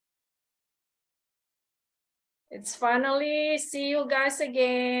It's finally see you guys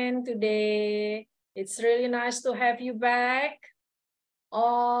again today. It's really nice to have you back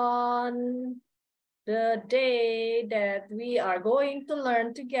on the day that we are going to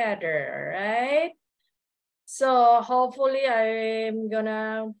learn together, right? So hopefully I'm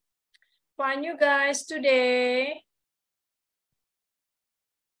gonna find you guys today.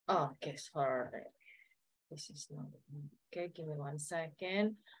 Okay, sorry. This is not okay. Give me 1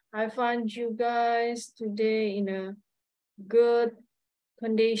 second. I find you guys today in a good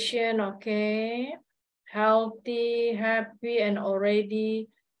condition, okay? Healthy, happy, and already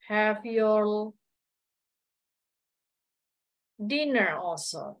have your dinner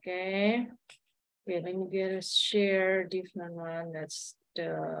also, okay? Okay, let me get share different one. That's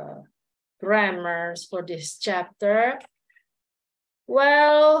the grammars for this chapter.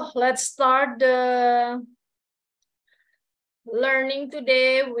 Well, let's start the learning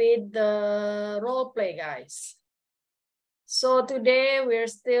today with the role play, guys. So today we're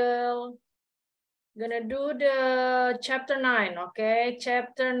still gonna do the chapter 9, okay?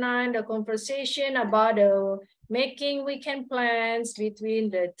 Chapter 9, the conversation about the making weekend plans between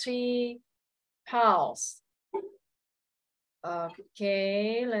the 3 pals.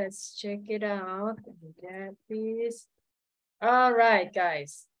 Okay, let's check it out. Get this. All right,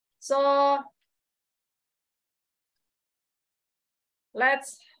 guys. So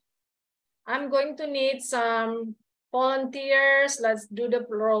I'm going to need some volunteers. Let's do the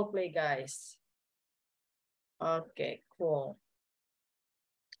role play, guys. Okay, cool.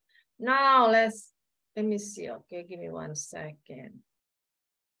 Now let me see. Okay, give me 1 second.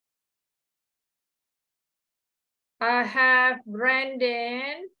 I have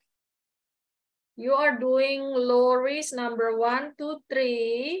Brandon. You are doing Lori's number 1, 2,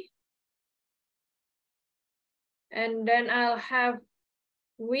 3. And then I'll have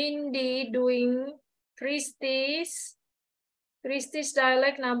Windy doing Christie's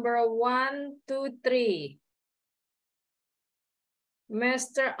dialect number 1, 2, 3.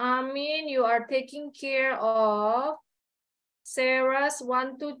 Mr. Amin, you are taking care of Sarah's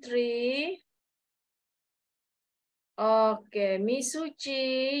 1, 2, 3. Okay,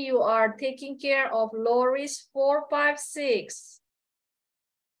 Misuchi, you are taking care of Lori's 4, 5, 6.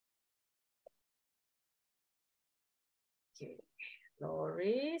 Okay,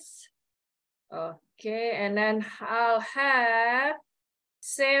 Lori's. Okay, and then I'll have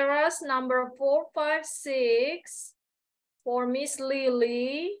Sarah's number 4, 5, 6 for Miss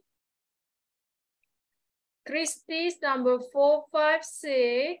Lily. Christie's number 4, 5,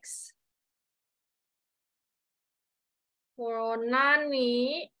 6 for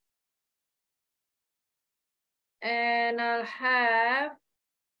Nani. And I'll have,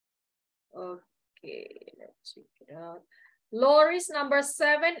 okay, let's check it out. Lori's number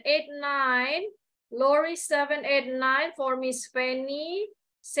 7, 8, 9. Lori 7, 8, 9 for Miss Fanny.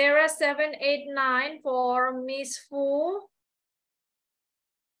 Sarah 7, 8, 9 for Miss Fu.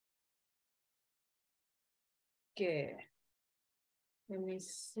 Okay. Let me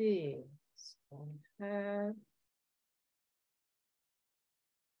see. So I have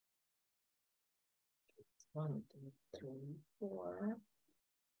 1, 2, 3, 4,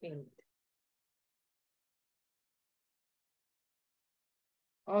 8.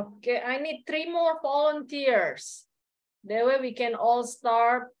 Okay, I need 3 more volunteers. That way we can all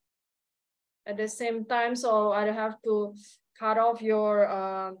start at the same time. So I have to cut off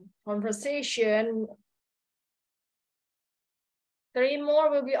your conversation. 3 more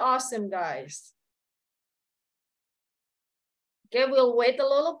will be awesome, guys. Okay, we'll wait a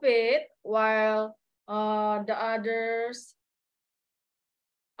little bit while the others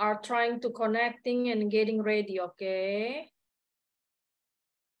are trying to connecting and getting ready, okay?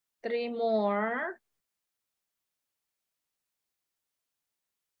 3 more.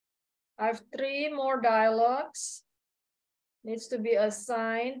 I have 3 more dialogues. Needs to be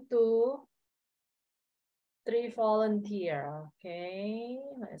assigned to 3 volunteer. Okay,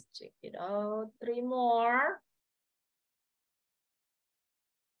 let's check it out. 3 more.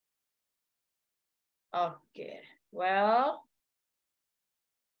 Okay, well.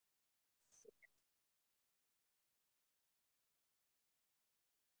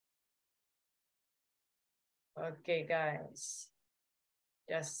 Okay, guys.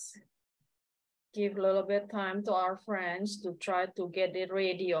 Just give a little bit time to our friends to try to get it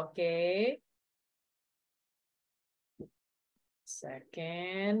ready, okay?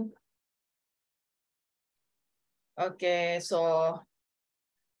 Second. Okay, so,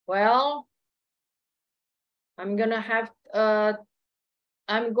 well, I'm going to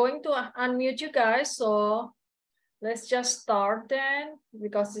unmute you guys. So let's just start then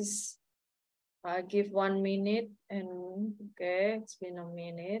because it's I give 1 minute and okay, it's been a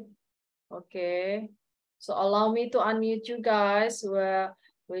minute. Okay, so allow me to unmute you guys.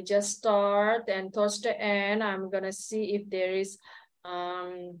 We just start, and towards the end, I'm gonna see if there is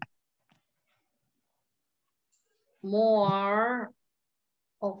more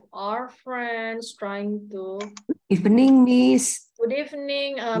of our friends trying to. Evening, Miss. Good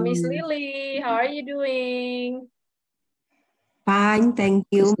evening, Miss Lily. How are you doing? Fine, thank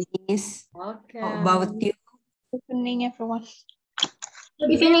you, Miss. Okay. How about you? Good evening, everyone.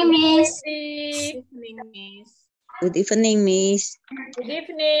 Good evening, Miss. Good evening, Miss. Good evening, Miss. Good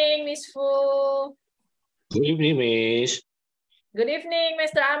evening, Miss Fu. Good evening, Miss. Good evening,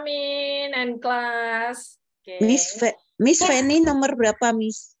 Mr. Amin and class. Okay. Miss Fanny nomor berapa,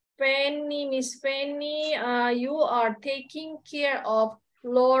 Miss? Miss Penny, you are taking care of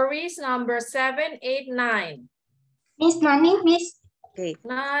Lori's number 7, 8, 9. Miss Nani, Miss. Okay.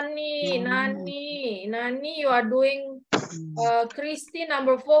 Nani, you are doing Christy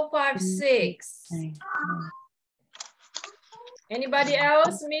number 4, 5, 6. Anybody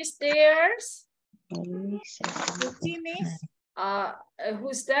else miss theirs? Suci, Miss.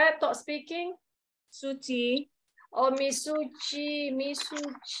 Who's that speaking? Suci. Oh, Miss Suchi,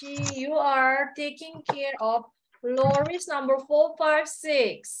 you are taking care of Lori's number 4, 5,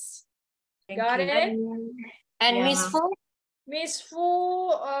 6. Got it? And Yeah. Miss Fu? Miss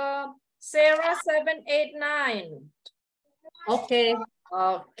Fu, Sarah 7, 8, 9. Okay.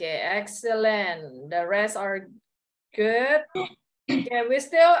 Okay, excellent. The rest are good. Okay, we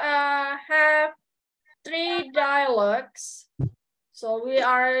still have 3 dialogues. So we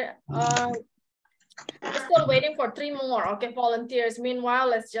are we're still waiting for 3 more. Okay, volunteers. Meanwhile,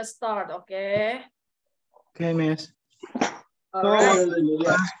 let's just start. Okay. Okay, Miss. All right.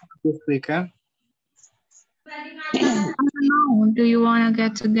 This weekend. I don't know. Do you want to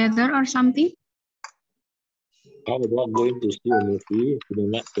get together or something? How about going to see a movie,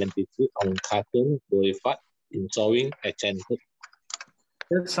 Cinema 26 on Cartoon Boulevard in Sewing Enchanted?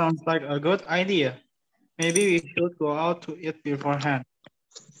 That sounds like a good idea. Maybe we should go out to eat beforehand.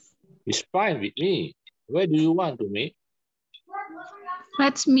 It's fine with me. Where do you want to meet?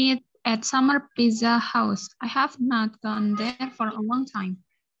 Let's meet at Summer Pizza House. I have not gone there for a long time.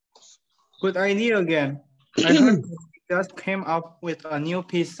 Good idea again. I heard we just came up with a new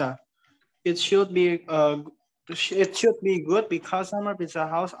pizza. It should be good because Summer Pizza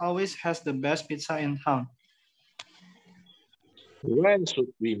House always has the best pizza in town. When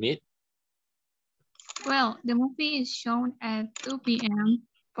should we meet? Well, the movie is shown at 2 p.m.,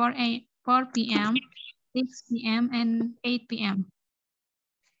 4 p.m., 6 p.m., and 8 p.m.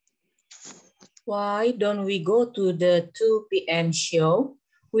 Why don't we go to the 2 p.m. show?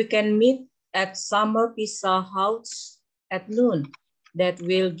 We can meet at Summer Pizza House at noon. That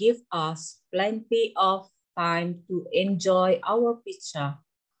will give us plenty of time to enjoy our pizza.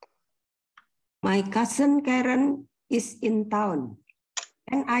 My cousin Karen is in town.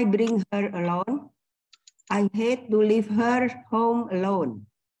 Can I bring her alone? I hate to leave her home alone.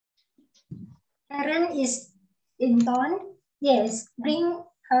 Karen is in town? Yes, bring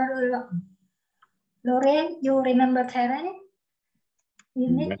her along. Lorraine, you remember Karen? We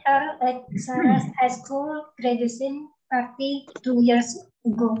met her at Sarah's high school graduation party 2 years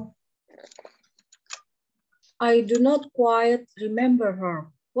ago. I do not quite remember her.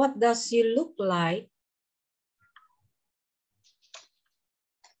 What does she look like?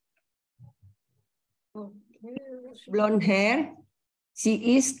 Blonde hair.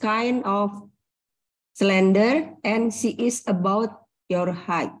 She is kind of slender and she is about your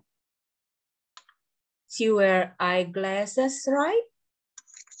height. She wear eyeglasses, right?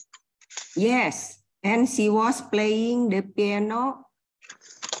 Yes, and she was playing the piano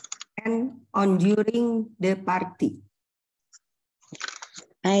and on during the party.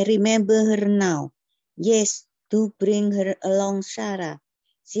 I remember her now. Yes, do bring her along, Sarah.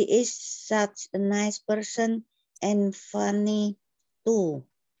 She is such a nice person and funny too.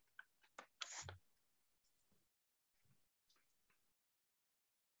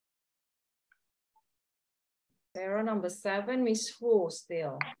 Sarah number 7, Miss Fu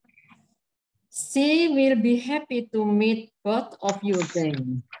still. She will be happy to meet both of you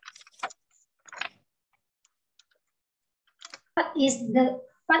again. What is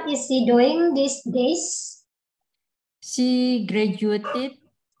she doing these days? She graduated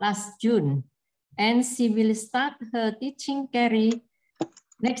last June and she will start her teaching career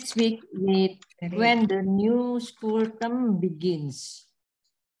next week when the new school term begins.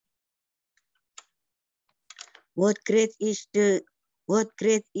 What grade is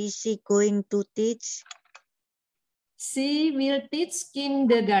she going to teach? She will teach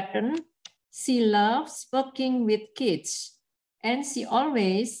kindergarten She loves working with kids, and she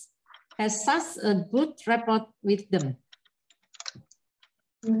always has such a good rapport with them.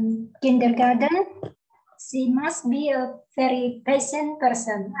 Kindergarten, she must be a very patient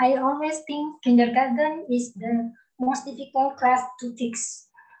person. I always think kindergarten is the most difficult class to teach.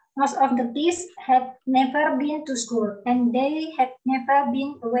 Most of the kids have never been to school and they have never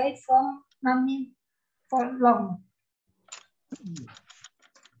been away from mommy for long.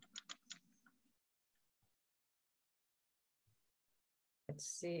 Let's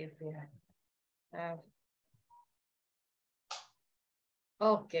see if we have.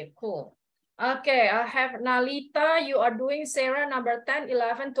 Okay, cool. Okay, I have Nalita. You are doing Sarah number 10,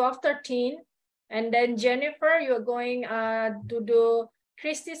 11, 12, 13. And then Jennifer, you're going to do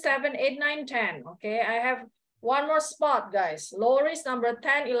Christy 7, 8, 9, 10. Okay, I have one more spot, guys. Loris number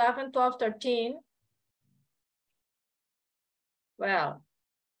 10, 11, 12, 13. Well,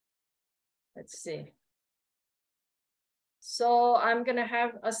 let's see. So I'm going to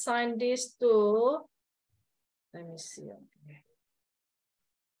have assigned this to, let me see. Okay.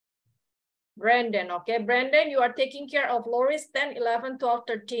 Brandon, okay. Brandon, you are taking care of Loris 10, 11, 12,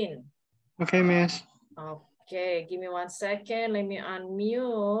 13. Okay, Miss. Okay, give me 1 second. Let me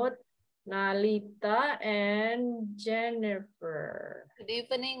unmute Nalita and Jennifer. Good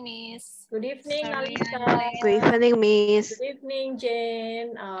evening, Miss. Good evening, Sorry, Nalita. I'm late. Good evening, Miss. Good evening,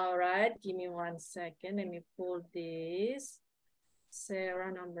 Jane. All right, give me 1 second. Let me pull this.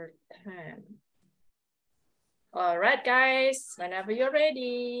 Sarah number 10. All right, guys, whenever you're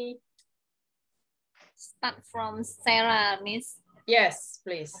ready. Start from Sarah, Miss. Yes,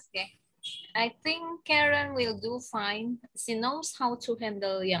 please. Okay. I think Karen will do fine. She knows how to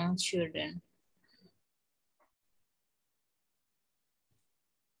handle young children.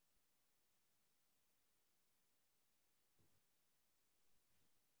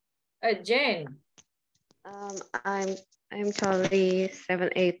 Jane. I'm Charlie 7,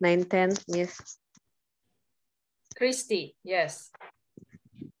 8, 9, 10, Miss. Christy, yes.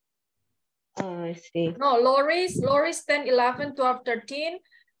 I see. No, Loris 10, 11, 12, 13.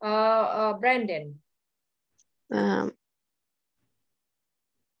 Brandon.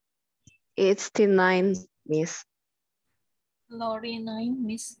 It's still 9, Miss. Lori 9,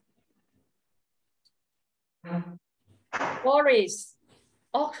 Miss. Loris.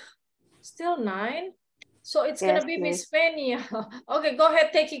 Oh, still 9. So it's Yes, gonna be Miss. Miss Fanny. Okay, go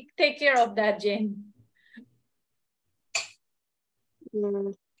ahead, take care of that, Jane.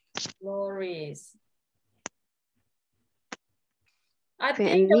 Loris. I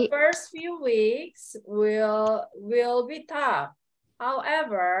think the first few weeks will be tough.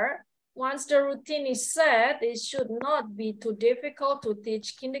 However, once the routine is set, it should not be too difficult to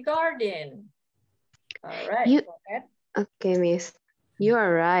teach kindergarten. All right, go ahead. Okay, Miss. You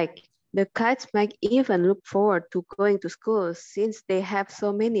are right. The kids might even look forward to going to school since they have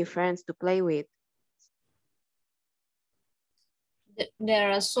so many friends to play with.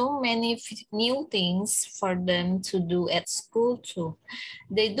 There are so many new things for them to do at school too.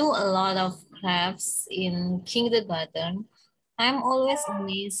 They do a lot of crafts in kindergarten. I'm always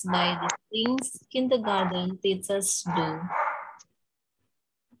amazed by the things kindergarten teachers do.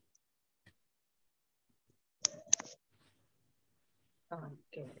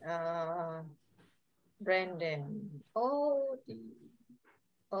 Okay, Brandon. Oh,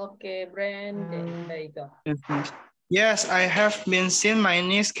 okay, Brandon. There you go. Yes, I have been seeing my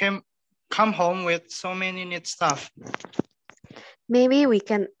niece come home with so many neat stuff. Maybe we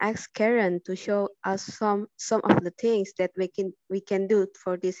can ask Karen to show us some of the things that we can do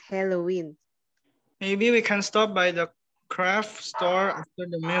for this Halloween. Maybe we can stop by the craft store after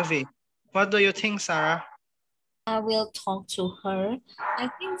the movie. What do you think, Sarah? I will talk to her. I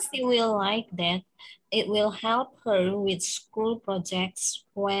think she will like that. It will help her with school projects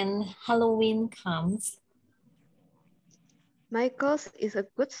when Halloween comes. Michael's is a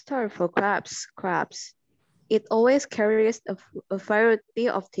good store for crafts. It always carries a variety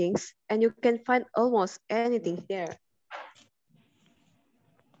of things, and you can find almost anything there.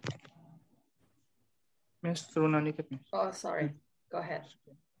 Miss, turunan dikit, Miss. Oh, sorry. Go ahead.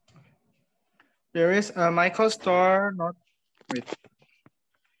 There is a Michael store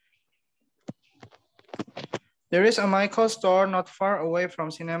There is a Michael store not far away from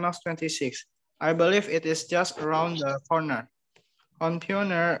Cinemax 26. I believe it is just around the corner. On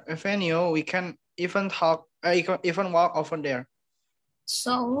Pioneer Avenue, we can even walk over there.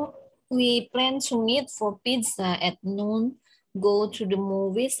 So we plan to meet for pizza at noon, go to the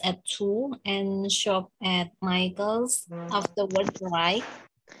movies at 2, and shop at Michael's afterward, right?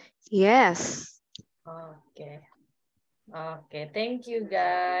 Yes. Okay. Okay, thank you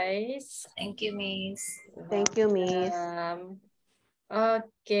guys. Thank you, Miss. Thank you, Miss.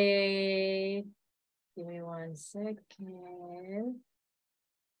 Okay, give me 1 second.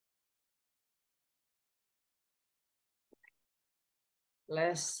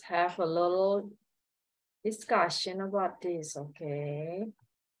 Let's have a little discussion about this, okay?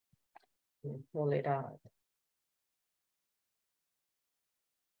 Let me pull it out.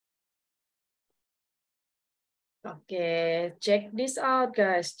 Okay, check this out,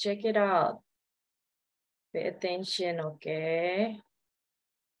 guys. Check it out. Pay attention, okay?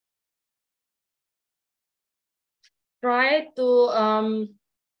 Try to,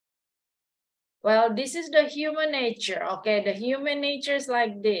 well, this is the human nature, okay? The human nature is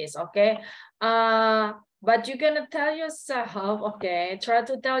like this, okay? But you're gonna tell yourself, okay? Try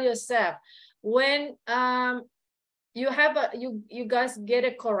to tell yourself when you have you guys get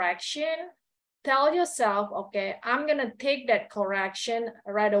a correction, tell yourself, okay, I'm gonna take that correction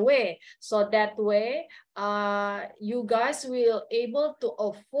right away. So that way, you guys will able to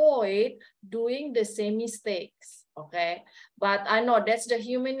avoid doing the same mistakes, okay? But I know that's the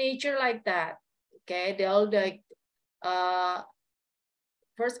human nature like that, okay? They'll like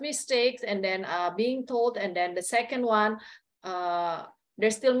first mistakes and then being told, and then the second one,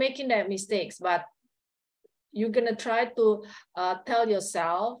 they're still making that mistakes, but you're gonna try to tell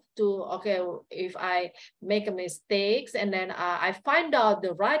yourself to, okay, if I make a mistakes and then I find out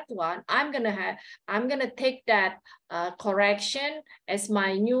the right one, I'm gonna take that correction as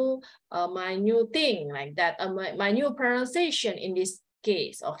my new thing, like that, my new pronunciation in this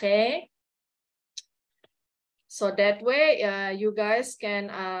case, okay? So that way you guys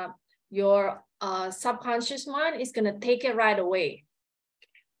can your subconscious mind is gonna take it right away.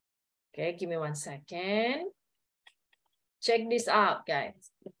 Okay, give me 1 second. Check this out, guys.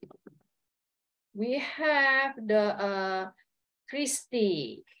 We have the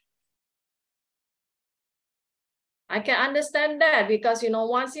Christy. I can understand that because, you know,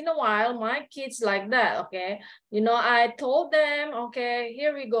 once in a while, my kids like that, okay? You know, I told them, okay,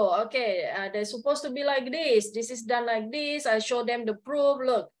 here we go. Okay, they're supposed to be like this. This is done like this. I show them the proof,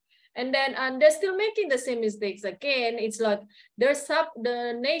 look. And then they're still making the same mistakes again. It's like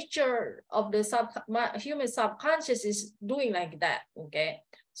the nature of the human subconscious is doing like that, okay?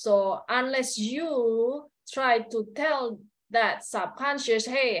 So unless you try to tell that subconscious,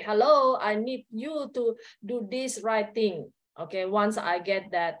 hey, hello, I need you to do this right thing, okay? Once I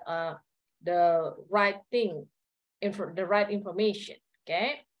get that the right thing, the right information,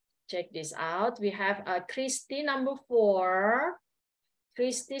 okay? Check this out. We have Christy number 4.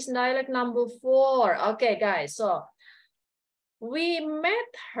 Christy's dialect number 4. Okay, guys, so we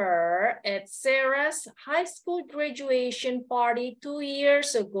met her at Sarah's high school graduation party 2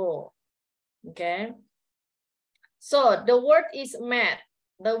 years ago, okay? So the word is met.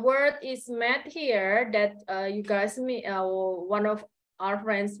 The word is met here that you guys, one of our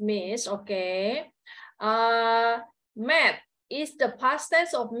friends missed, okay? Met is the past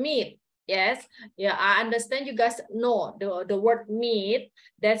tense of meet. Yes, yeah, I understand you guys know the word meet,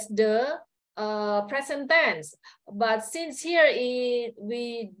 that's the present tense. But since here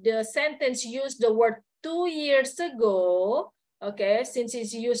the sentence used the word 2 years ago, okay, since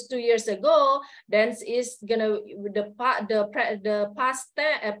it's used 2 years ago, then it's gonna the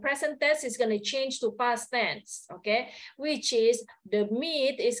present tense is gonna change to past tense, okay, which is the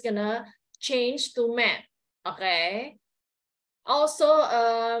meet is gonna change to met, okay.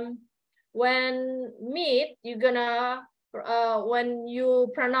 Also, when meet, you're gonna when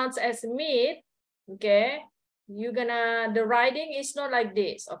you pronounce as meet, okay, you're gonna, the writing is not like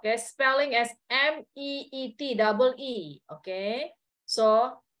this, okay? Spelling as M-E-E-T, double E, okay?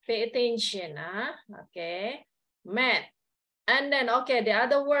 So pay attention, okay? Met. And then, okay, the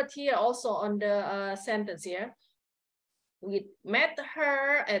other word here also on the sentence here. We met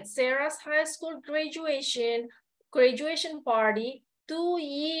her at Sarah's high school graduation party 2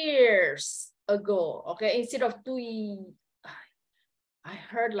 years ago, okay? Instead of I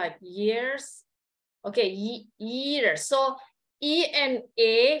heard like years. Okay, years. So E and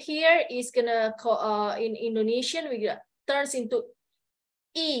A here is gonna in Indonesian we turns into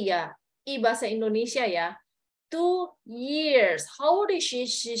E ya. E bahasa Indonesia ya. 2 years. How old is she?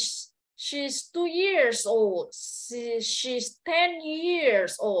 She's 2 years old. She's 10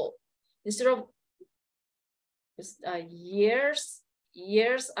 years old. Instead of years.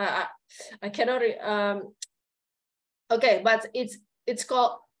 I cannot. Okay, but it's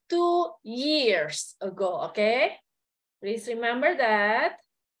called 2 years ago, okay? Please remember that.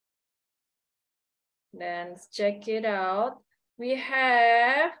 Then check it out. We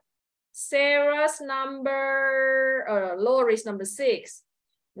have Sarah's number, Lori's number 6.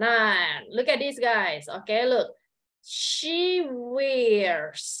 9. Look at these guys. Okay, look. She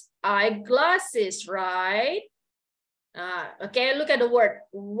wears eyeglasses, right? Okay, look at the word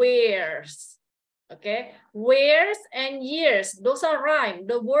wears. Okay, wears and years. Those are rhymes.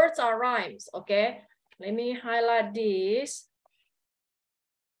 The words are rhymes. Okay, let me highlight this.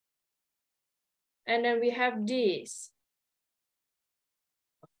 And then we have this.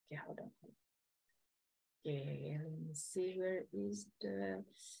 Okay, hold on. Okay, let me see, where is the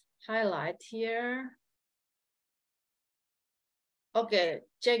highlight here? Okay,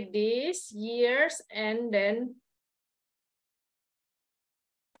 check this, years, and then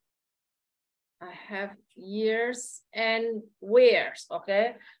I have years and wears.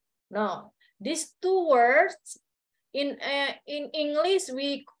 Okay, now these two words in English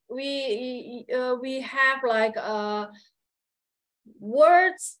we have like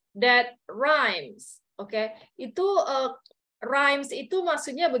words that rhymes. Okay, itu rhymes itu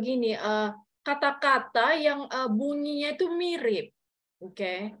maksudnya begini, kata-kata yang bunyinya itu mirip.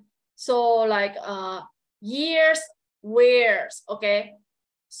 Okay, so like years, wears. Okay,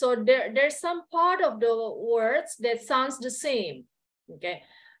 so there's some part of the words that sounds the same. Okay,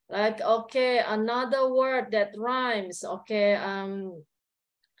 like okay, another word that rhymes. Okay,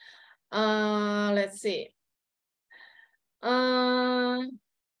 let's see.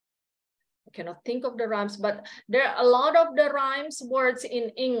 I cannot think of the rhymes, but there are a lot of the rhymes words in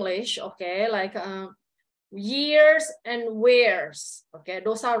English. Okay, like years and wears. Okay,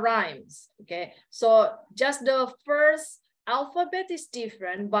 those are rhymes. Okay, so just the first alphabet is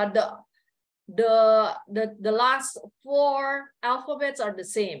different, but the last 4 alphabets are the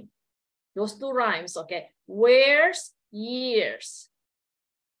same. Those two rhymes. Okay, wears, years.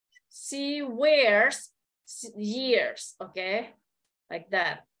 She wears years. Okay, like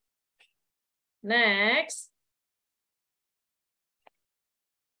that. Next.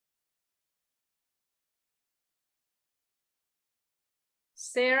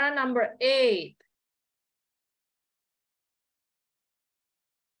 Sarah, number 8.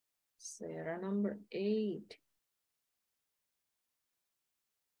 Sarah, number 8.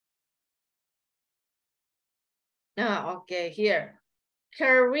 Okay, here.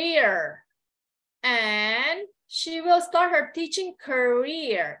 Career. And she will start her teaching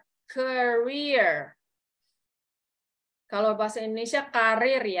career. Career. Kalau bahasa Indonesia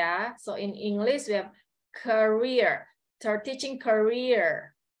karir ya. So in English we have career. Her teaching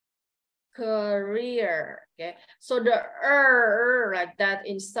career. Career. Okay. So the like that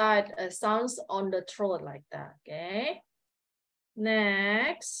inside sounds on the throat like that. Okay.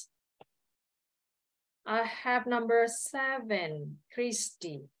 Next. I have number 7.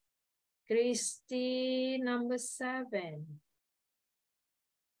 Christy. Christy, number 7.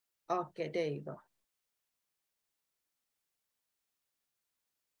 Okay, there you go.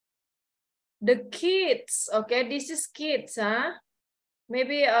 The kids, okay, this is kids, huh?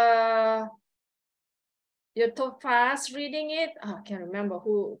 Maybe you're too fast reading it. I can't remember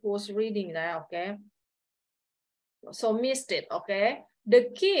who was reading that, okay? So missed it, okay? The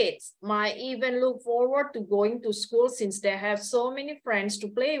kids might even look forward to going to school since they have so many friends to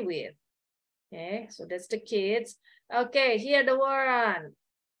play with. Okay, so that's the kids. Okay, here the one.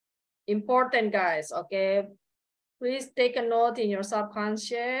 Important, guys, okay? Please take a note in your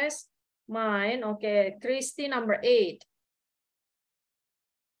subconscious mind. Okay, Christy, number 8.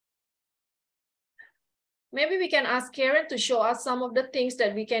 Maybe we can ask Karen to show us some of the things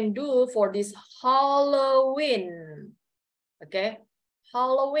that we can do for this Halloween. Okay,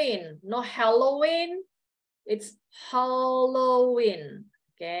 Halloween, no Halloween, it's Halloween.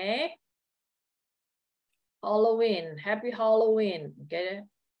 Okay, Halloween, happy Halloween. Okay,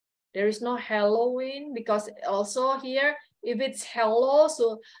 there is no Halloween because also here, if it's hello,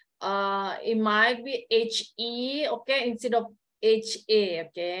 so it might be H-E, okay, instead of H-A,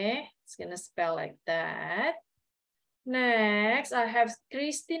 okay? It's gonna spell like that. Next, I have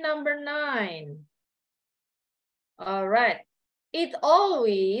Christy, number 9. All right. It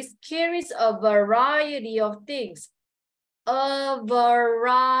always carries a variety of things. A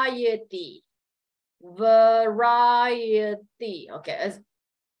variety. Variety. Okay.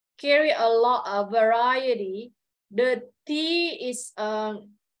 Carry a lot of variety. The T is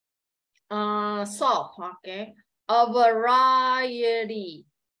soft. Okay. A variety.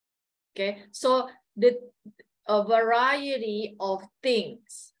 Okay. So a variety of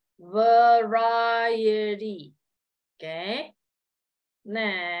things. Variety. Okay.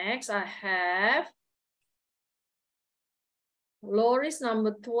 Next, I have Loris,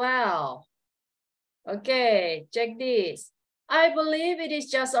 number 12. Okay, check this. I believe it is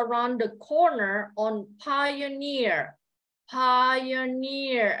just around the corner on Pioneer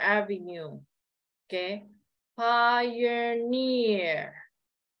Avenue. Okay, Pioneer.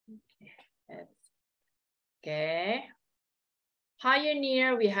 Okay.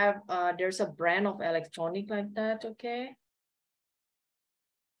 Pioneer, we have, there's a brand of electronic like that, okay?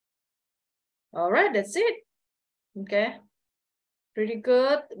 All right, that's it. Okay, pretty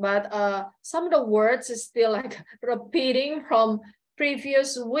good. But some of the words is still like repeating from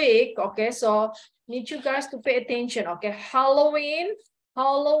previous week, okay? So need you guys to pay attention, okay? Halloween,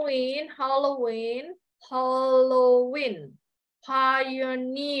 Halloween, Halloween, Halloween,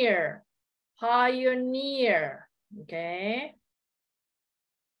 Pioneer, Pioneer, okay?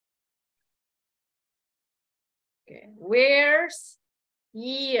 Okay, where's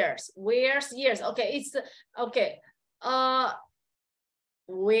years? Where's years? Okay, it's okay.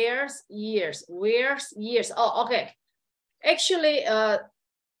 Where's years? Where's years? Oh, okay. Actually, let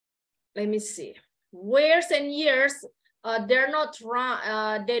me see. Where's and years, they're not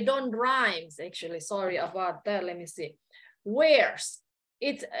they don't rhymes actually. Sorry about that. Let me see. Where's?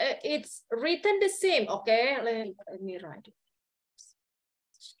 It's written the same. Okay, let me write it.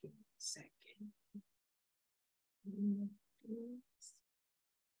 Just give me a second.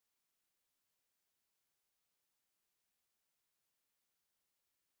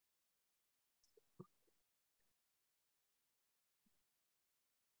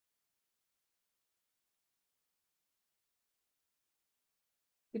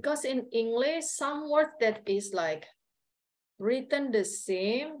 Because in English, some words that is like written the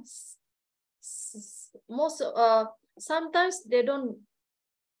same, most sometimes they don't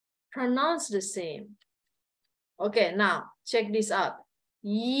pronounce the same. Okay, now check this out.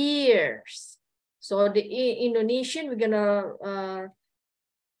 Years. So the Indonesian, we're gonna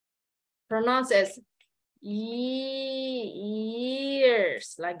pronounce as years,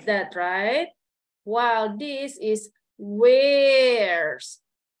 like that, right? While this is wears.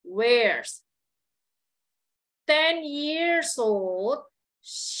 10 years old,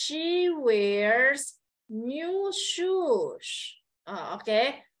 she wears new shoes.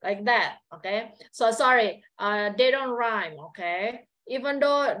 Okay, like that. Okay, so sorry, they don't rhyme. Okay, even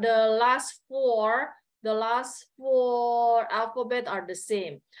though the last four alphabet are the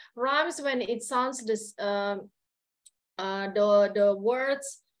same. Rhymes when it sounds this the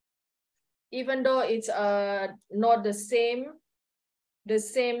words, even though it's not the same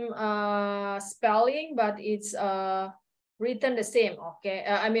spelling, but it's written the same. Okay,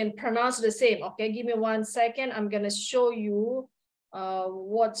 I mean pronounced the same. Okay, give me 1 second. I'm gonna show you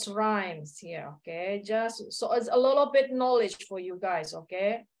what's rhymes here. Okay, just so it's a little bit knowledge for you guys.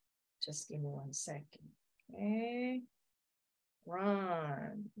 Okay, just give me 1 second. Okay,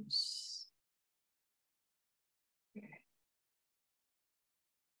 rhymes. Okay.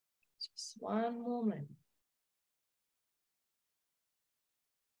 Just 1 moment.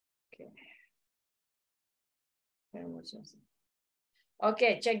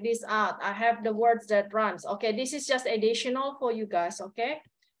 Okay, check this out. I have the words that rhymes. Okay, this is just additional for you guys, okay?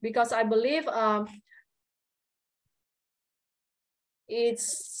 Because I believe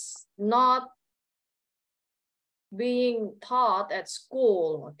it's not being taught at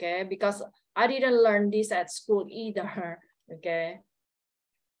school, okay? Because I didn't learn this at school either, okay?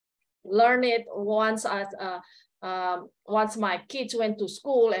 Learn it once once my kids went to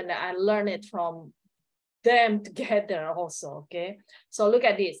school, and I learned it from them together also. Okay, so look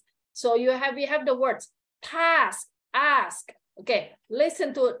at this. So we have the words task, ask. Okay,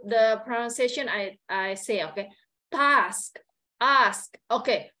 listen to the pronunciation I say. Okay, task, ask.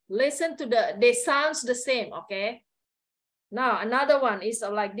 Okay, listen to they sounds the same. Okay, now another one is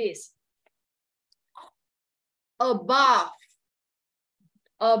like this. Above,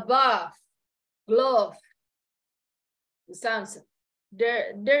 glove. It sounds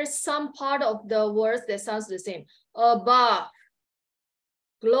there's some part of the words that sounds the same. Above,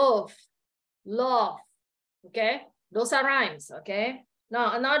 glove, love. Okay, those are rhymes. Okay,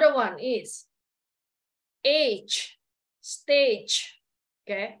 now another one is age, stage.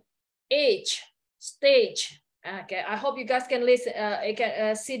 Okay, age, stage. Okay, I hope you guys can listen. You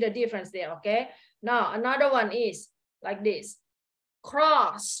can see the difference there. Okay, now another one is like this: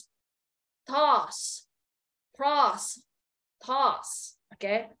 cross, toss, cross, toss.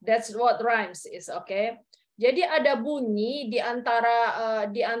 Okay, that's what rhymes is. Okay, jadi ada bunyi di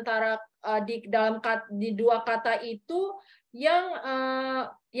antara di dua kata itu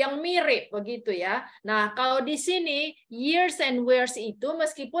yang mirip begitu ya. Nah, kalau di sini years and wears itu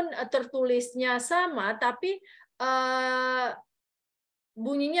meskipun tertulisnya sama, tapi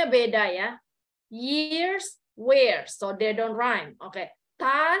bunyinya beda ya. Years, where, so they don't rhyme. Okay,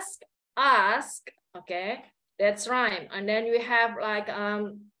 task, ask. Okay, that's rhyme. And then we have like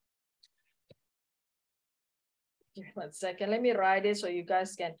 1 second. Let me write it so you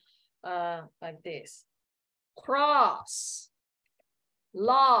guys can like this. Cross,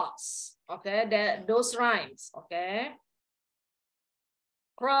 loss. Okay, those rhymes. Okay.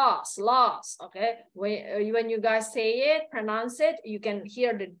 Cross, loss. Okay. When you guys say it, pronounce it, you can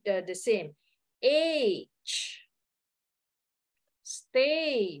hear the same. Age,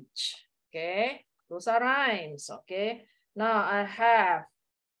 stage. Okay. Those are rhymes. Okay. Now I have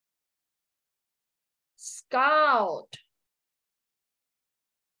scout,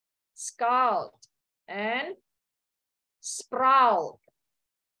 scout, and sprout.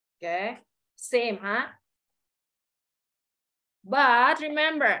 Okay, same, huh? But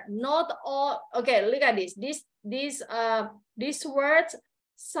remember, not all. Okay, look at this. These words,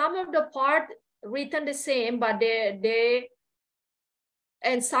 some of the part written the same, but they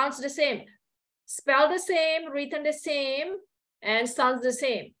and sounds the same, spell the same, written the same, and sounds the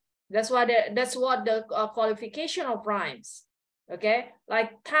same. That's what the qualification of rhymes. Okay,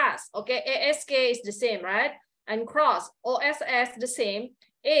 like task. Okay, ask is the same, right? And cross, oss the same.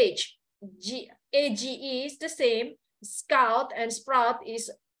 Age, age is the same. Scout and sprout is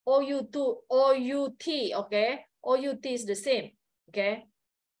out. Okay, out is the same. Okay.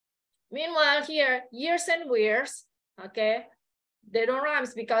 Meanwhile here, years and wears. Okay, they don't rhyme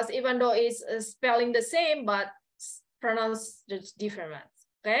because even though it's spelling the same, but pronounced different.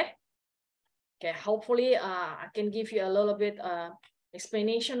 Okay. Okay. Hopefully, I can give you a little bit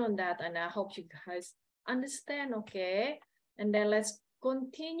explanation on that, and I hope you guys understand. Okay. And then let's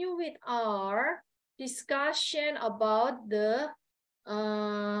continue with our discussion about the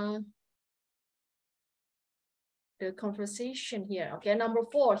conversation here. Okay, number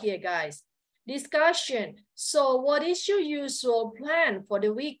 4 here, guys. Discussion. So what is your usual plan for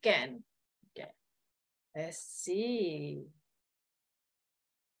the weekend? Okay, let's see.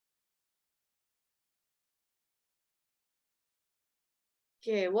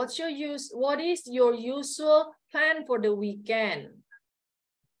 Okay, what is your usual plan for the weekend?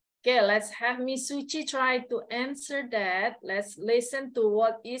 Okay, let's have Miss Suchi try to answer that. Let's listen to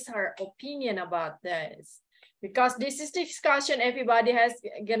what is her opinion about this. Because this is the discussion, everybody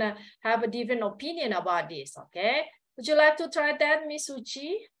gonna have a different opinion about this, okay? Would you like to try that, Miss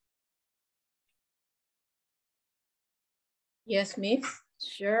Suchi? Yes, Miss.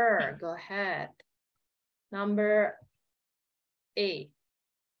 Sure, go ahead. Number 8.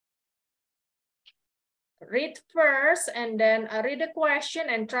 Read first and then read the question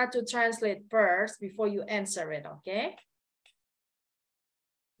and try to translate first before you answer it, okay?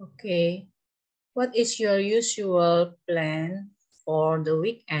 Okay. What is your usual plan for the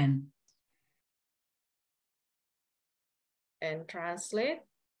weekend? And translate.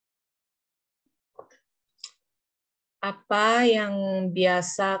 Apa yang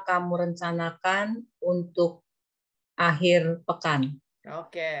biasa kamu rencanakan untuk akhir pekan?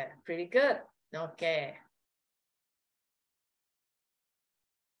 Okay, pretty good. Okay.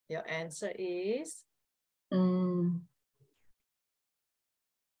 Your answer is?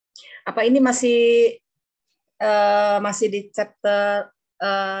 Apa ini masih di chapter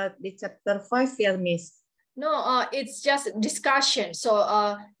 5 ya, Miss? No, it's just discussion. So,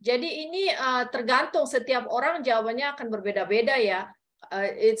 jadi ini tergantung setiap orang jawabannya akan berbeda-beda ya.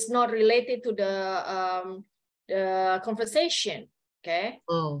 It's not related to the conversation, okay?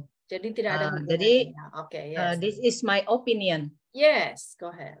 Oh. Jadi tidak ada hubungannya. Jadi, okay, yes. This is my opinion. Yes,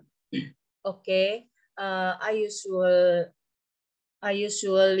 go ahead. Okay, I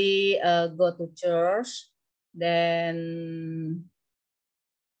usually go to church, then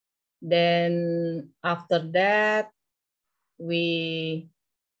after that we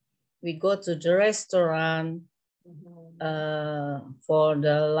go to the restaurant for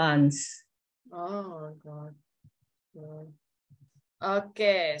the lunch. Oh God.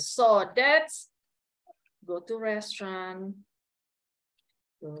 Okay, so that's go to restaurant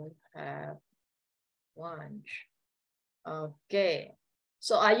to have lunch. Okay,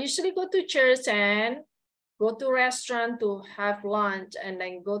 so I usually go to church and go to restaurant to have lunch, and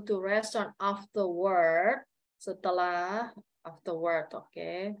then go to restaurant afterward. Setelah afterward,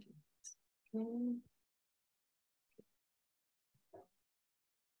 okay.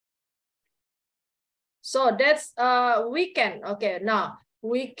 So that's weekend. Okay, now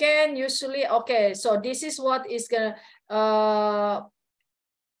weekend usually, okay, so this is what is gonna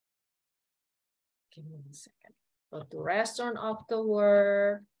give me a second. Go to restaurant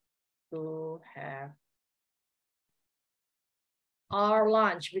afterward to have our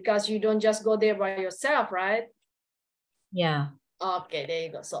lunch because you don't just go there by yourself, right? Yeah. Okay, there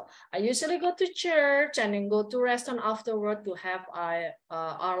you go. So I usually go to church and then go to restaurant afterward to have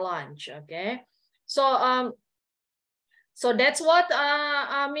our lunch. Okay, so so that's what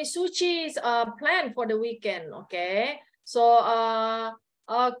Miss Suchi's plan for the weekend. Okay, so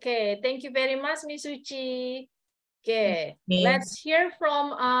okay, thank you very much, Miss Suchi. Okay, let's hear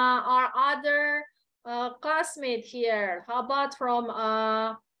from our other classmate here. How about from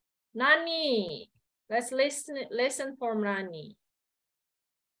Nani? Let's listen from Nani.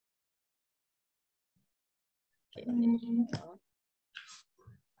 Okay.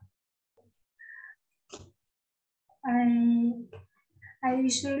 I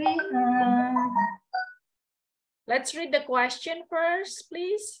usually let's read the question first,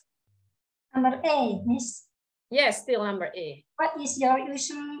 please. Number A, Miss. Yes, still number A. What is your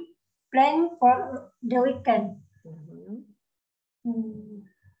usual plan for the weekend?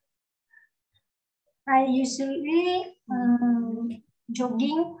 I usually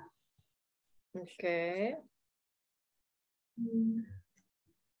jogging. Okay.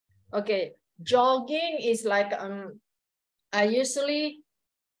 Okay, jogging is like I usually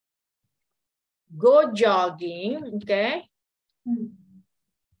go jogging. Okay.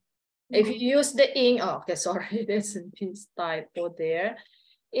 If you use the ing, oh, okay, sorry, there's this typo there.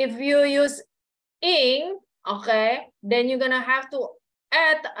 If you use ing, okay, then you're gonna have to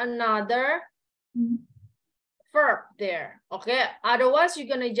add another verb there, okay? Otherwise, you're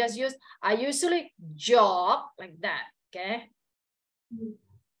gonna just use, I usually jog like that, okay?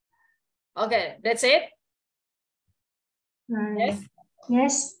 Okay, that's it? Yes?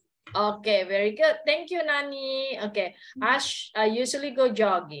 Yes. Okay, very good. Thank you, Nani. Okay, I usually go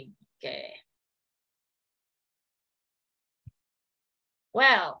jogging, okay.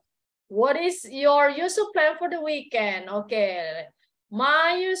 Well, what is your usual plan for the weekend? Okay,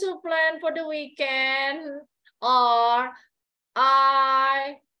 my usual plan for the weekend are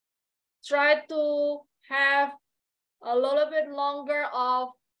I try to have a little bit longer of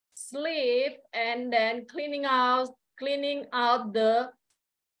sleep and then cleaning out the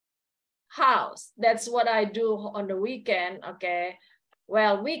house. That's what I do on the weekend. Okay,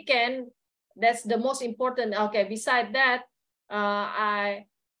 well, weekend, that's the most important. Okay, beside that, I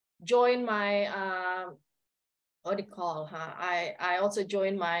join my what do you call, I also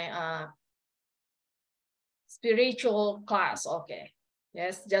join my spiritual class. Okay,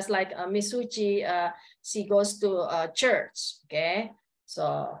 yes, just like Miss Suchi, she goes to church. Okay,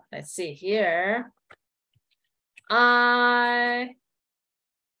 so let's see here. I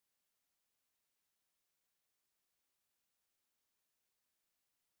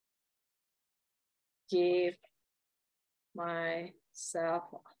give myself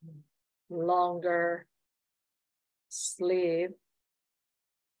longer sleep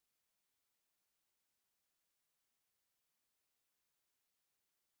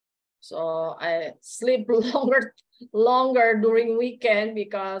so I sleep longer during weekend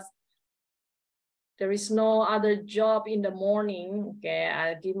because there is no other job in the morning. Okay,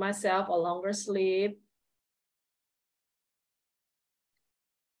 I give myself a longer sleep,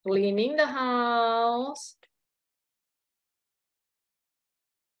 cleaning the house,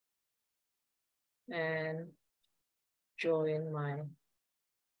 and join my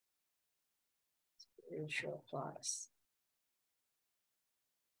spiritual class.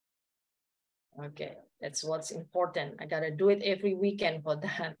 Okay, that's what's important. I gotta do it every weekend for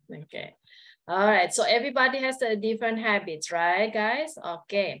that. Okay. All right, so everybody has a different habits, right, guys?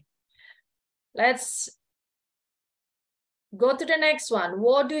 Okay. Let's go to the next one.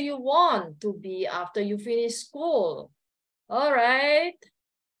 What do you want to be after you finish school? All right,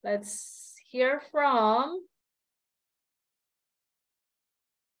 let's hear from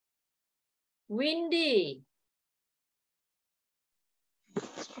Windy.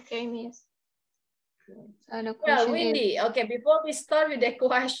 Okay, Miss. The Yeah, question Windy. is, Okay, before we start with the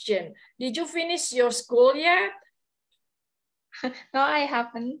question, did you finish your school yet? no, I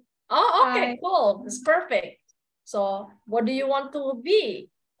haven't. Oh, okay, cool. It's perfect. So what do you want to be?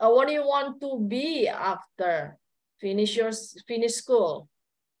 What do you want to be after finish school?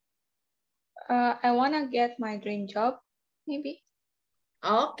 I want to get my dream job, maybe.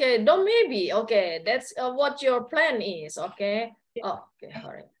 Okay, don't maybe. Okay, that's what your plan is. Okay. Oh, okay,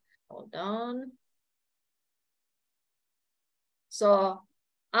 all right. Hold on. So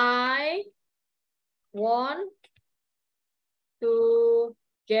I want to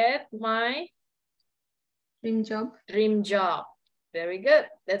get my dream job. Dream job. Very good.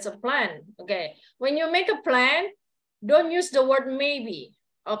 That's a plan. Okay. When you make a plan, don't use the word maybe.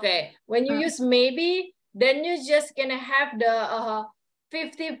 Okay. When you use maybe, then you're just gonna have the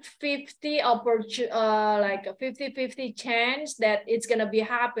 50-50 opportunity, like a 50-50 chance that it's gonna be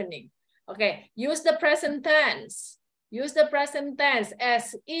happening. Okay, use the present tense. Use the present tense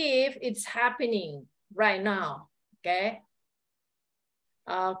as if it's happening right now. Okay.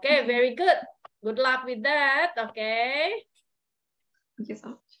 Okay, very good. Good luck with that. Okay.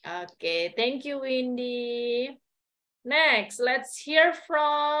 Okay, thank you, Windy. Next, let's hear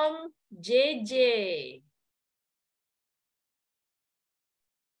from JJ.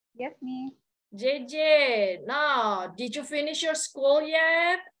 Yes, Miss. JJ, now, did you finish your school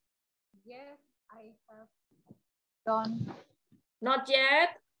yet? Yes, I have done. Not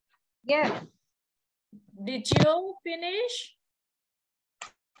yet? Yes. Did you finish?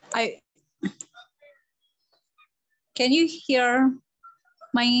 Can you hear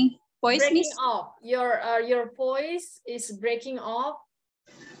my voice, Breaking Miss? off. Your voice is breaking off.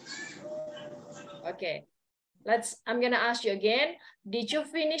 Okay. I'm gonna ask you again. Did you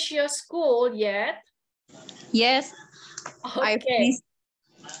finish your school yet? Yes. I Okay. finished.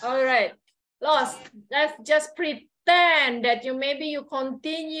 All right. Let's just pretend that maybe you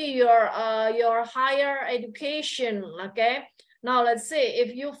continue your higher education. Okay. Now let's see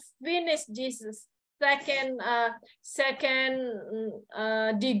if you finish this second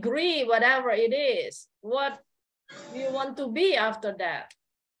degree, whatever it is. What do you want to be after that?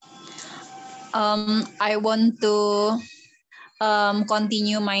 I want to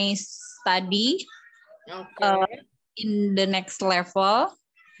continue my study in the next level.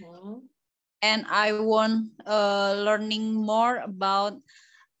 And I want learning more about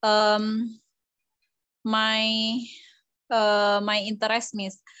my interest,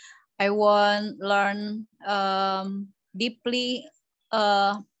 Miss. I want learn deeply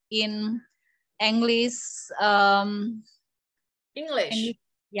in English. English.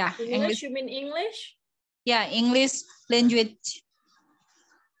 Yeah, English. You mean English? Yeah, English language.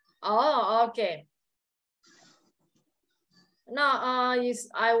 Oh, okay. Now,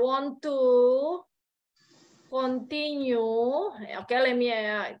 I want to continue. Okay, let me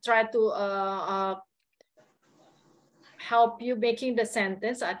try to help you making the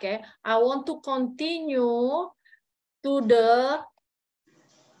sentence. Okay, I want to continue to the.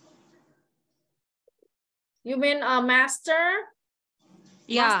 You mean a master?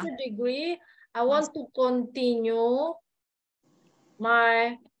 Yeah. Master degree. I want to continue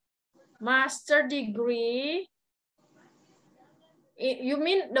my master degree. You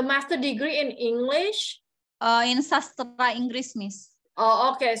mean the master degree in English? In Sastra English, Miss.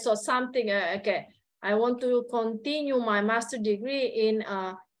 Oh, okay. So something, okay. I want to continue my master degree in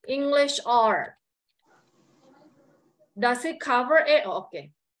English art. Does it cover it? Oh,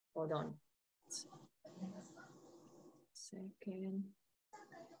 okay. Hold on. Second.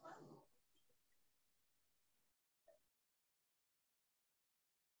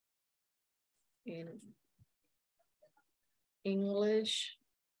 In English.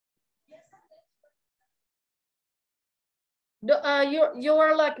 You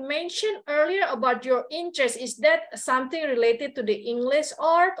were like mentioned earlier about your interest. Is that something related to the English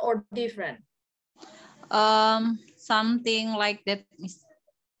art or different? Something like that, Miss.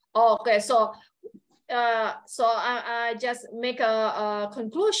 Okay, so I just make a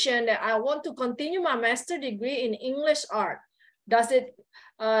conclusion that I want to continue my master degree in English art. Does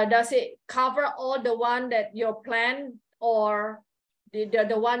it cover all the one that you plan or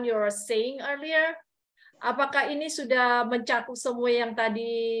the one you're saying earlier? Apakah ini sudah mencakup semua yang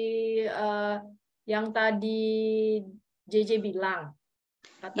tadi JJ bilang?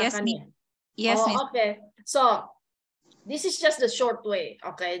 Katakan ya. Yes, Miss. Okay. So this is just the short way.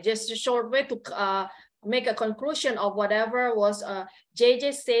 Okay, just a short way to make a conclusion of whatever was JJ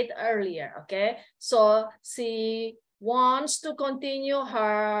said earlier. Okay, so she wants to continue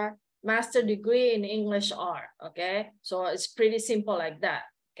her master degree in English art. Okay, so it's pretty simple like that.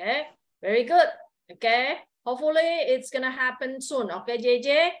 Okay, very good. Okay, hopefully it's gonna happen soon. Okay,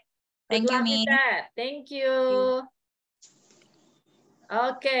 JJ. Good luck with that. Thank you.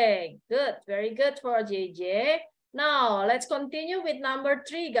 Okay, good. Very good for JJ. Now, let's continue with number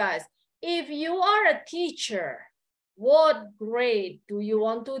 3, guys. If you are a teacher, what grade do you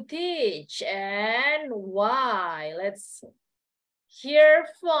want to teach and why? Let's hear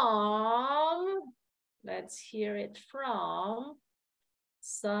it from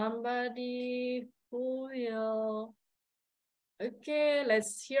somebody who will. Okay,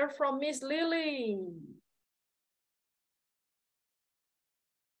 let's hear from Miss Lily.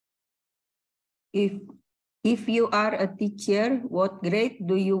 If you are a teacher, what grade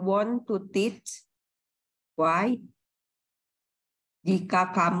do you want to teach? Why?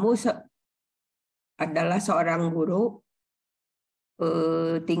 Jika kamu adalah seorang guru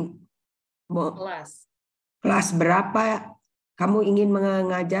kelas berapa? Kamu ingin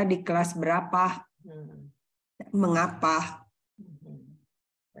mengajar di kelas berapa? Mengapa?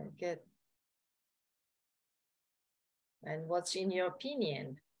 Very good. And what's in your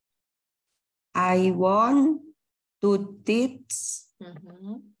opinion? I want to teach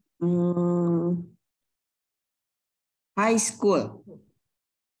high school.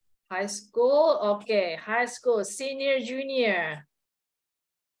 High school, okay. High school, senior, junior.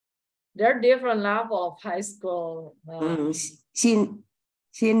 There are different level of high school.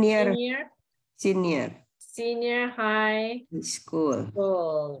 Senior High school.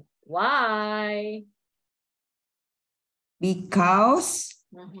 Why? Because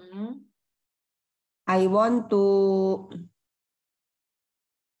I want to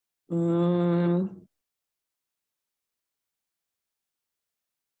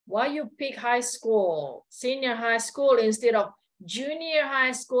why you pick high school, senior high school instead of junior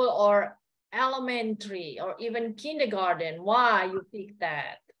high school or elementary or even kindergarten? Why you pick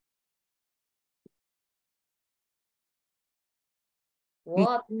that?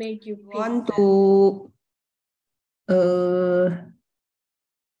 What make you pick want that? to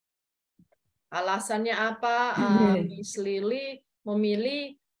Alasannya apa Miss Lily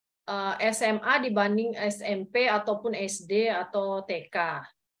memilih SMA dibanding SMP ataupun SD atau TK?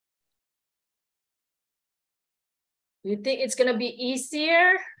 You think it's gonna be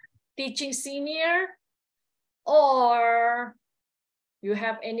easier teaching senior, or you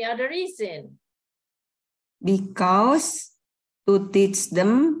have any other reason? Because to teach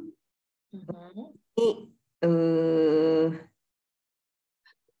them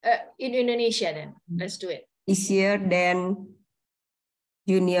in Indonesia, then let's do it. Easier than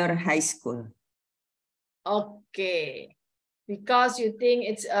junior high school. Okay, because you think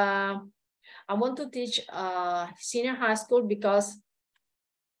it's I want to teach senior high school because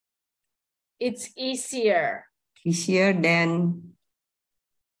it's easier. It's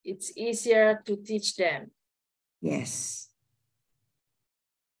easier to teach them. Yes.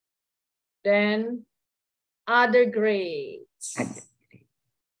 Then other grades.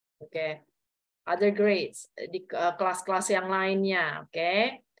 Okay. Other grades di kelas-kelas yang lainnya.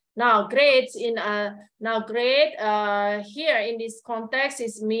 Okay. Now grades in grade here in this context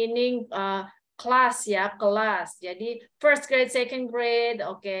is meaning class ya, kelas. Jadi first grade, second grade,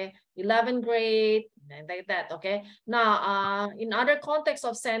 okay, 11th grade, like that, okay. Now in other context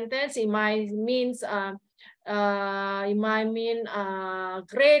of sentence, it might means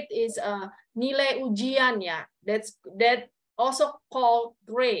grade is nilai ujian ya. That also called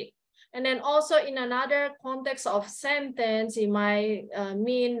grade. And then also in another context of sentence, it might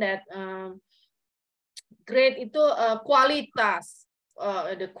mean that grade itu kualitas,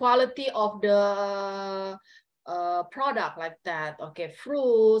 the quality of the product, like that. Okay,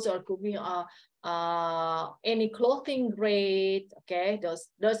 fruits, or could be any clothing grade. Okay,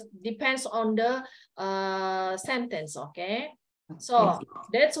 those depends on the sentence. Okay. So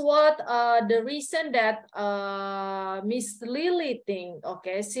that's what the reason that Miss Lily think.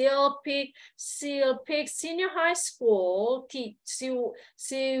 Okay, she'll pick senior high school.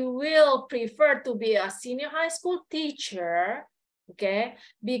 She will prefer to be a senior high school teacher. Okay,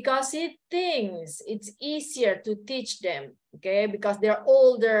 because she thinks it's easier to teach them. Okay, because they're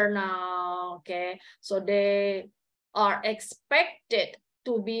older now. Okay, so they are expected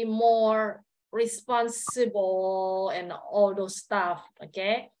to be more responsible and all those stuff.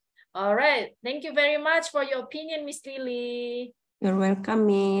 Okay. All right. Thank you very much for your opinion, Miss Lily. You're welcome,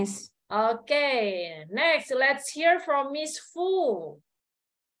 Miss. Okay. Next, let's hear from Miss Fu.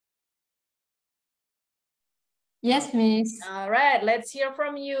 Yes, Miss. All right. Let's hear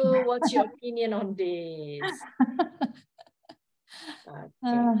from you. What's your opinion on this?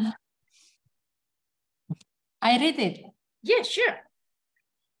 Okay. I read it. Yeah, sure.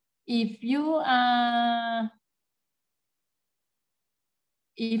 If you are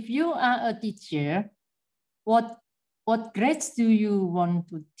a teacher, what grades do you want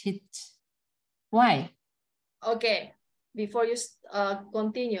to teach? Why? Okay, before you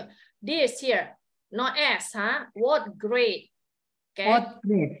continue, this here, not S, huh? What grade? Okay. What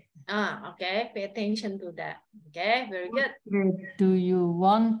grade? Okay, pay attention to that. Okay, very good. What grade do you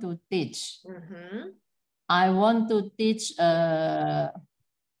want to teach? I want to teach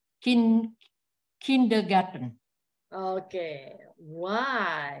kindergarten. Okay,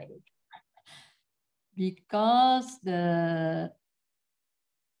 why? Because the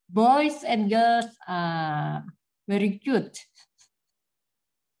boys and girls are very cute.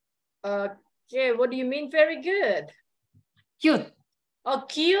 Okay, what do you mean very good? Cute. Oh,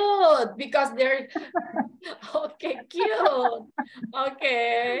 cute, because they're, okay, cute.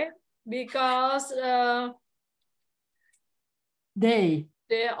 Okay, because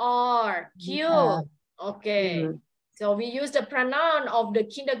They are cute. Okay, cute. so we use the pronoun of the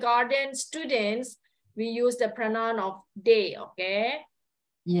kindergarten students. We use the pronoun of they, okay?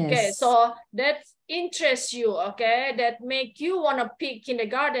 Yes. Okay, so that interests you, okay? That make you want to pick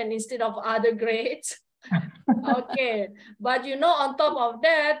kindergarten instead of other grades. Okay, but you know, on top of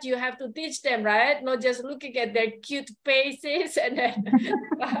that, you have to teach them, right? Not just looking at their cute faces and then,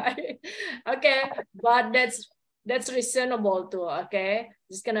 okay, but that's reasonable too, okay?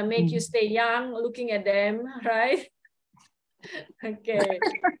 It's gonna make you stay young looking at them, right? Okay,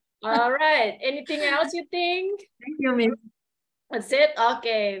 all right. Anything else you think? Thank you, Miss. That's it?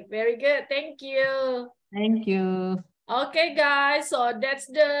 Okay, very good. Thank you. Thank you. Okay, guys, so that's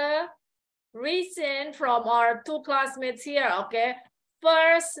the reason from our two classmates here, okay?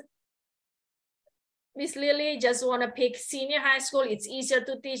 First, Miss Lily just want to pick senior high school. It's easier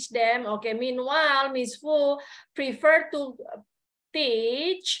to teach them, okay? Meanwhile, Miss Fu prefer to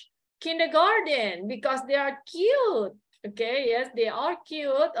teach kindergarten because they are cute, okay? Yes, they are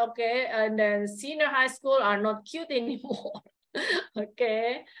cute, okay? And then senior high school are not cute anymore,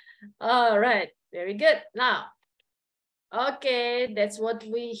 okay? All right, very good. Now, okay, that's what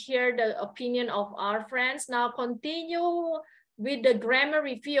we hear the opinion of our friends. Now continue with the grammar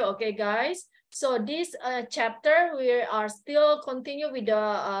review, okay, guys? So this chapter, we are still continue with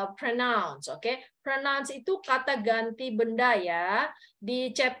the pronouns, okay? Pronouns itu kata ganti benda ya.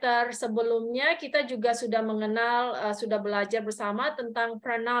 Di chapter sebelumnya kita juga sudah mengenal, sudah belajar bersama tentang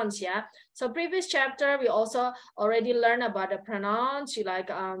pronouns ya. So previous chapter, we also already learn about the pronouns, like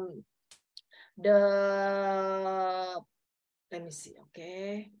let me see,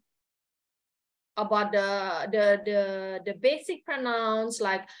 okay. About the basic pronouns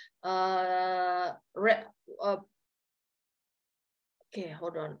like okay,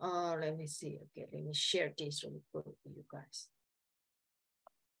 hold on. Let me see. Okay, let me share this really quick with you guys.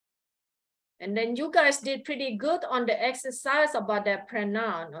 And then you guys did pretty good on the exercise about that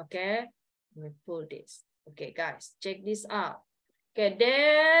pronoun, okay? Let me pull this. Okay, guys, check this out. Okay,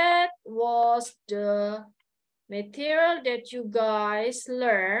 that was the material that you guys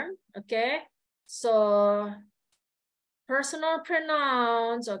learn, okay? So personal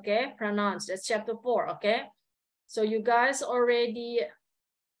pronouns, okay? Pronouns, that's chapter 4, okay? So you guys already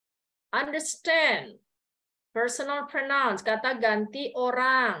understand personal pronouns, kata ganti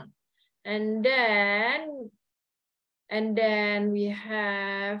orang. And then we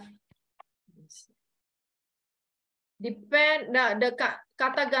have depend, the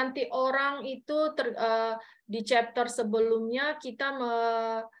kata ganti orang itu di chapter sebelumnya kita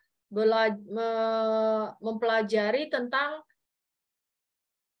mempelajari tentang,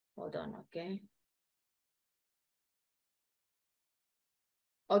 hold on, okay.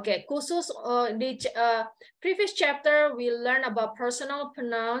 Okay, khusus di previous chapter we learn about personal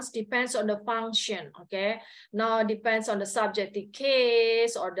pronouns depends on the function, okay? Now depends on the subjective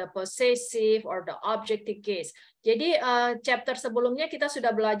case or the possessive or the objective case. Jadi chapter sebelumnya kita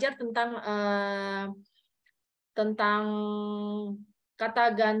sudah belajar tentang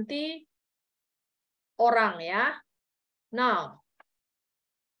kata ganti orang ya. Now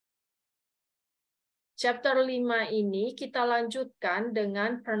chapter 5 ini kita lanjutkan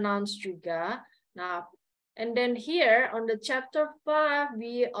dengan pronouns juga. Nah, and then here on the chapter 5,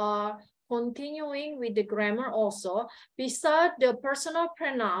 we are continuing with the grammar also. Beside the personal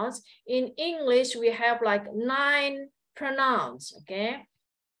pronouns, in English, we have like 9 pronouns, okay?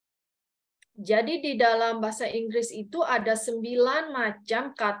 Jadi di dalam bahasa Inggris itu ada 9 macam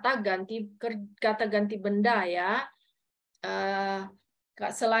kata ganti benda ya.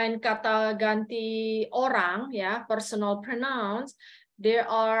 Selain kata ganti orang ya, personal pronouns, there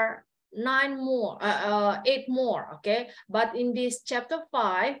are 8 more, okay? But in this chapter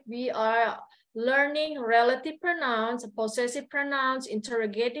 5, we are learning relative pronouns, possessive pronouns,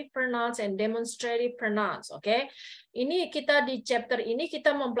 interrogative pronouns, and demonstrative pronouns, okay? Ini kita di chapter ini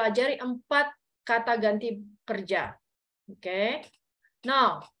kita mempelajari 4 kata ganti kerja, okay?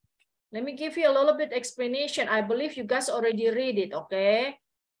 Now, let me give you a little bit explanation. I believe you guys already read it, okay?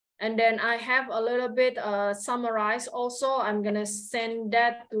 And then I have a little bit summarized also. I'm gonna send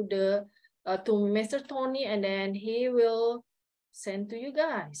that to to Mr. Tony, and then he will send to you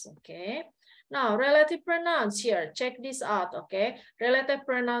guys, okay? Now, relative pronouns here. Check this out, okay? Relative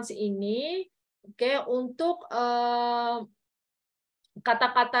pronouns ini, okay, untuk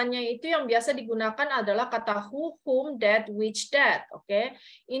kata-katanya itu yang biasa digunakan adalah kata who, whom, that, which, that. Oke,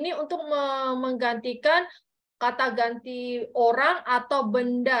 ini untuk menggantikan kata ganti orang atau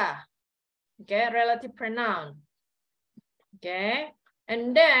benda. Okay, relative pronoun. Okay,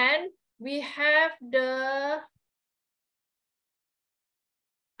 and then we have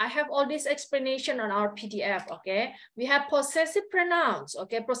I have all this explanation on our PDF, okay? We have possessive pronouns,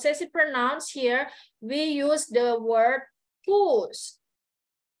 okay? Possessive pronouns here, we use the word whose.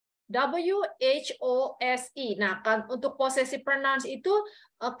 W-H-O-S-E. Nah, kan, untuk possessive pronouns itu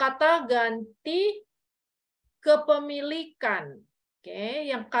kata ganti kepemilikan. Oke,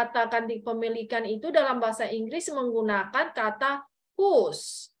 yang kata ganti kepemilikan itu dalam bahasa Inggris menggunakan kata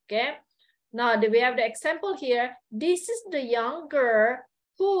whose. Oke. Now, we have the example here. This is the young girl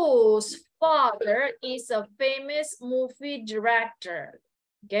whose father is a famous movie director.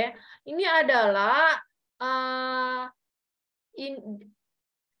 Oke. Ini adalah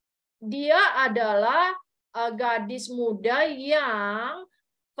dia adalah gadis muda yang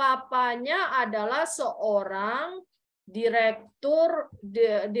papanya adalah seorang direktur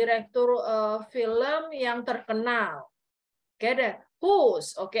film yang terkenal. Okay,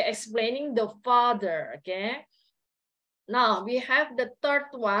 whose? Okay, explaining the father. Okay. Now we have the third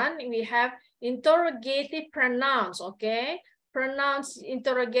one. We have interrogative pronouns. Okay, pronouns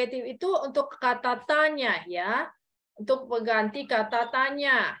interrogative itu untuk kata tanya ya. Untuk pengganti kata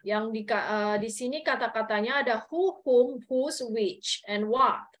tanya yang di sini kata-katanya ada who, whom, whose, which, and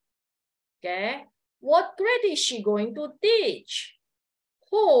what. Okay, what grade is she going to teach?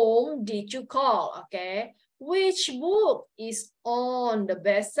 Whom did you call? Okay, which book is on the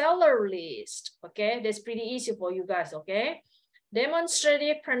bestseller list? Okay, that's pretty easy for you guys. Okay,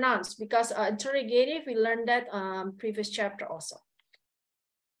 demonstrative pronouns because interrogative we learned that previous chapter also.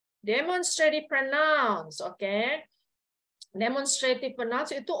 Demonstrative pronouns. Okay. Demonstrative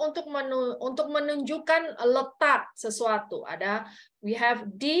pronouns itu untuk menunjukkan letak sesuatu. Ada we have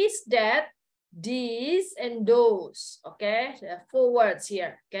this, that, these, and those. Okay, there are 4 words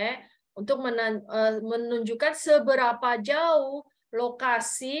here. Okay, untuk menunjukkan seberapa jauh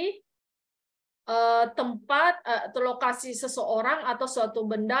lokasi tempat atau lokasi seseorang atau suatu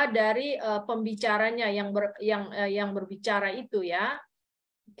benda dari pembicaranya yang berbicara itu ya.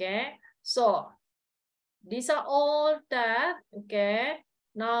 Okay, so these are all that. Okay.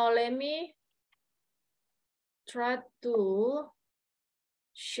 Now let me try to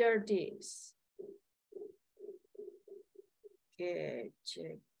share this. Okay,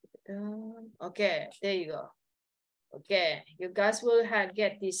 check it out. Okay, there you go. Okay, you guys will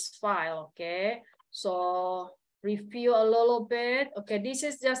get this file. Okay, so review a little bit. Okay, this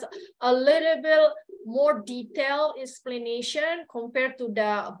is just a little bit more detailed explanation compared to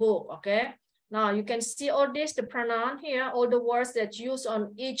the book. Okay. Now you can see all this, the pronoun here, all the words that use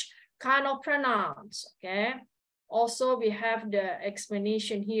on each kind of pronouns, okay? Also, we have the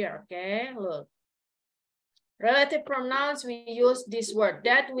explanation here, okay? Look. Relative pronouns, we use this word,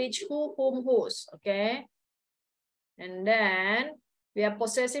 that, which, who, whom, whose, okay? And then we have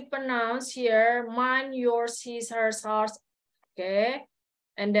possessive pronouns here, mine, yours, his, hers, ours, okay?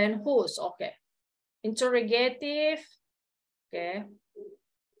 And then whose, okay? Interrogative, okay?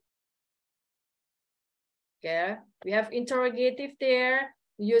 Okay, we have interrogative there.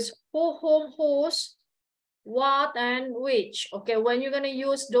 Use who, whom, whose, what, and which. Okay, when you're gonna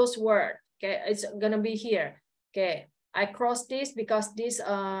use those words, okay, it's gonna be here. Okay, I cross this because this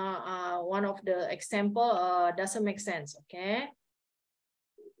one of the example doesn't make sense. Okay,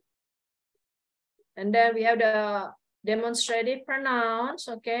 and then we have the demonstrative pronouns.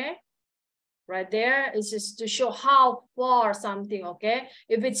 Okay. Right there is just to show how far something, okay?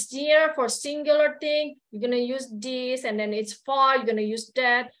 If it's near for singular thing, you're gonna use this, and then it's far, you're gonna use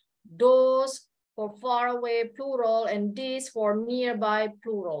that. Those for far away, plural, and this for nearby,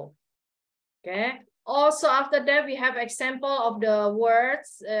 plural. Okay. Also after that, we have example of the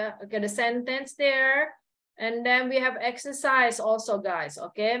words, okay, the sentence there. And then we have exercise also, guys,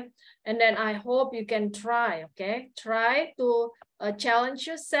 okay? And then I hope you can try, okay? Try to challenge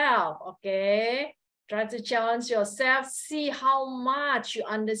yourself, okay? Try to challenge yourself, see how much you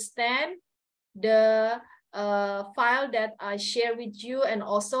understand the file that I share with you and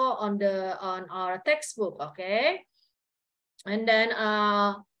also on our textbook, okay? And then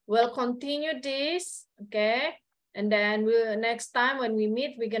we'll continue this, okay? And then next time when we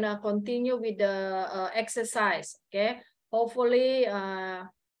meet, we're gonna continue with the exercise, okay? Hopefully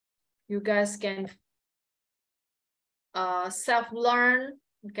you guys can self-learn,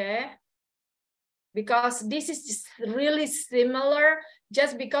 okay? Because this is really similar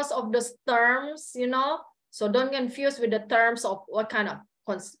just because of the terms, you know? So don't confuse with the terms of what kind of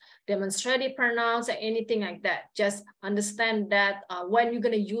demonstrative pronouns or anything like that. Just understand that when you're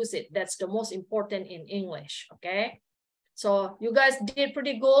going to use it, that's the most important in English. Okay. So you guys did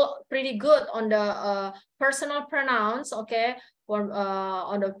pretty good on the personal pronouns. Okay.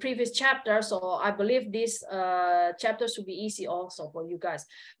 On the previous chapter. So I believe this chapter should be easy also for you guys.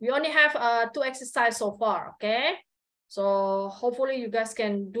 We only have 2 exercises so far. Okay. So hopefully you guys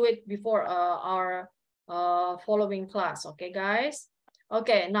can do it before our following class. Okay, guys.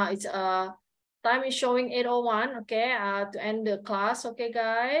 Okay, now it's time is showing 8:01. Okay, to end the class. Okay,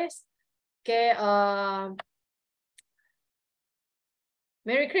 guys. Okay.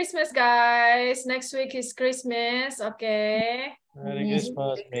 Merry Christmas, guys. Next week is Christmas. Okay. Merry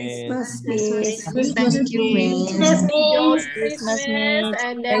Christmas, Christmas, Miss. Miss. Thank you, Miss. Enjoy Christmas, Christmas Miss.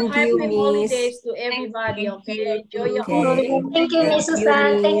 and then Thank you, happy Miss. holidays to everybody. Thank Okay, you. enjoy your Okay. holidays. Thank you, Miss Thank you,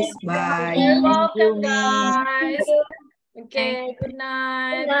 Susan. Thank Miss. you. Bye. You're Thank you, welcome, Miss. guys. You. Okay, good Good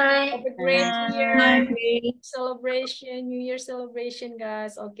night. night. Have a great Bye. year celebration, New Year celebration,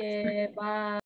 guys. Okay, bye.